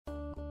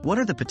What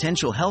are the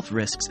potential health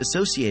risks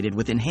associated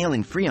with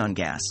inhaling Freon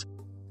gas?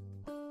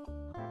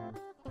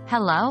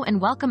 Hello and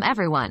welcome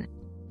everyone.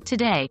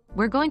 Today,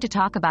 we're going to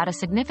talk about a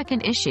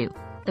significant issue,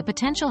 the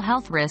potential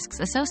health risks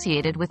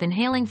associated with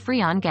inhaling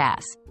Freon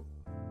gas.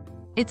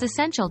 It's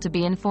essential to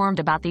be informed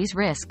about these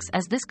risks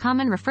as this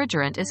common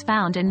refrigerant is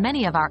found in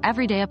many of our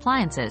everyday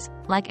appliances,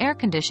 like air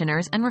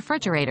conditioners and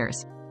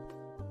refrigerators.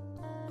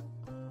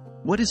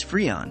 What is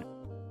Freon?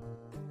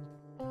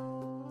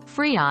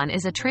 Freon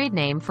is a trade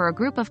name for a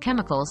group of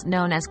chemicals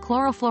known as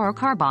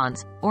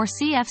chlorofluorocarbons, or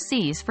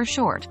CFCs for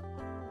short.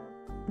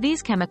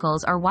 These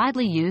chemicals are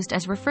widely used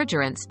as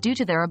refrigerants due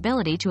to their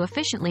ability to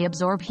efficiently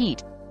absorb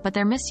heat, but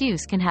their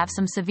misuse can have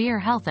some severe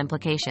health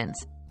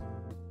implications.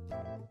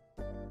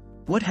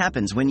 What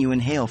happens when you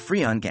inhale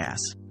Freon gas?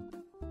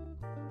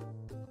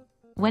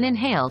 When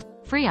inhaled,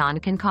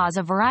 Freon can cause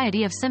a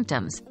variety of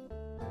symptoms.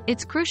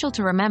 It's crucial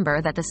to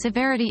remember that the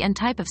severity and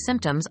type of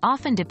symptoms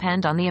often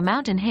depend on the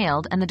amount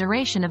inhaled and the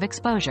duration of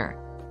exposure.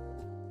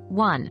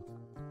 1.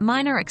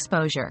 Minor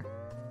exposure.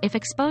 If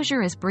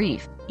exposure is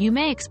brief, you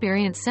may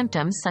experience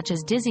symptoms such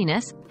as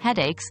dizziness,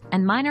 headaches,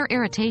 and minor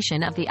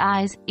irritation of the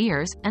eyes,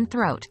 ears, and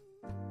throat.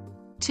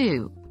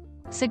 2.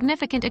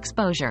 Significant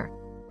exposure.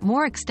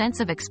 More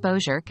extensive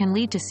exposure can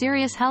lead to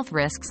serious health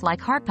risks like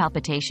heart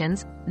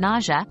palpitations,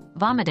 nausea,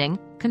 vomiting,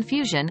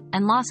 confusion,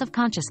 and loss of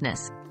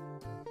consciousness.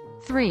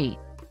 3.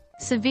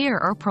 Severe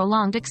or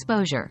prolonged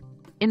exposure.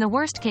 In the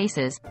worst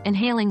cases,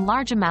 inhaling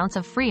large amounts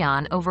of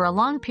Freon over a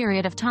long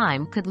period of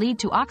time could lead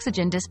to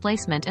oxygen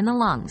displacement in the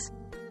lungs.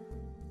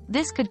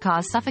 This could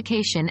cause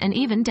suffocation and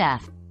even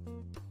death.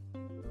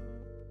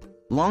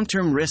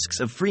 Long-term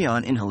risks of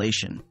Freon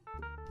inhalation.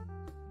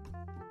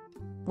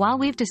 While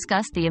we've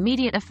discussed the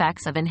immediate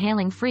effects of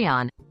inhaling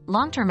Freon,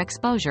 long-term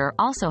exposure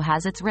also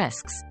has its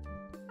risks.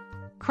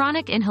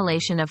 Chronic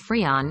inhalation of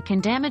Freon can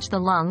damage the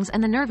lungs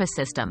and the nervous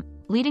system,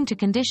 leading to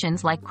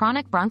conditions like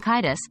chronic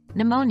bronchitis,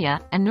 pneumonia,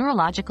 and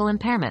neurological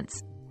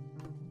impairments.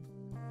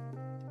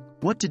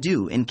 What to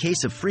do in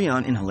case of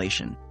Freon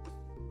inhalation?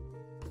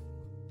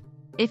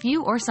 If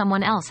you or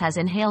someone else has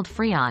inhaled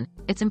Freon,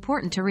 it's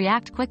important to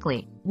react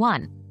quickly.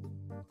 1.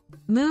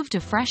 Move to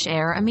fresh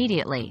air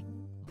immediately.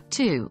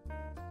 2.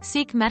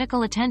 Seek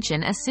medical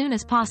attention as soon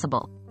as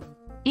possible.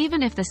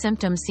 Even if the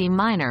symptoms seem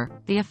minor,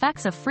 the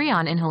effects of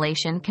Freon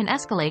inhalation can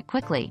escalate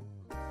quickly.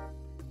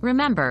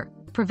 Remember,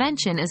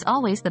 prevention is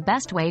always the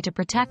best way to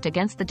protect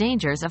against the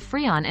dangers of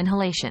Freon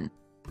inhalation.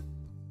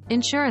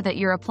 Ensure that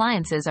your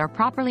appliances are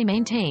properly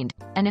maintained,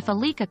 and if a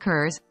leak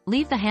occurs,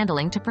 leave the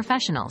handling to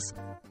professionals.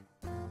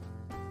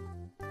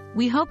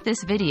 We hope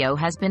this video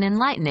has been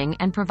enlightening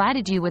and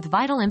provided you with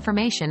vital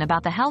information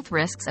about the health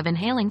risks of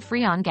inhaling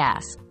Freon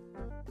gas.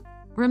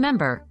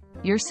 Remember,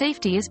 your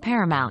safety is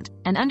paramount,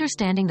 and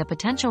understanding the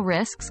potential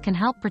risks can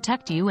help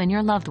protect you and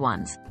your loved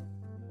ones.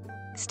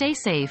 Stay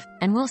safe,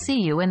 and we'll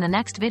see you in the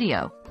next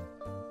video.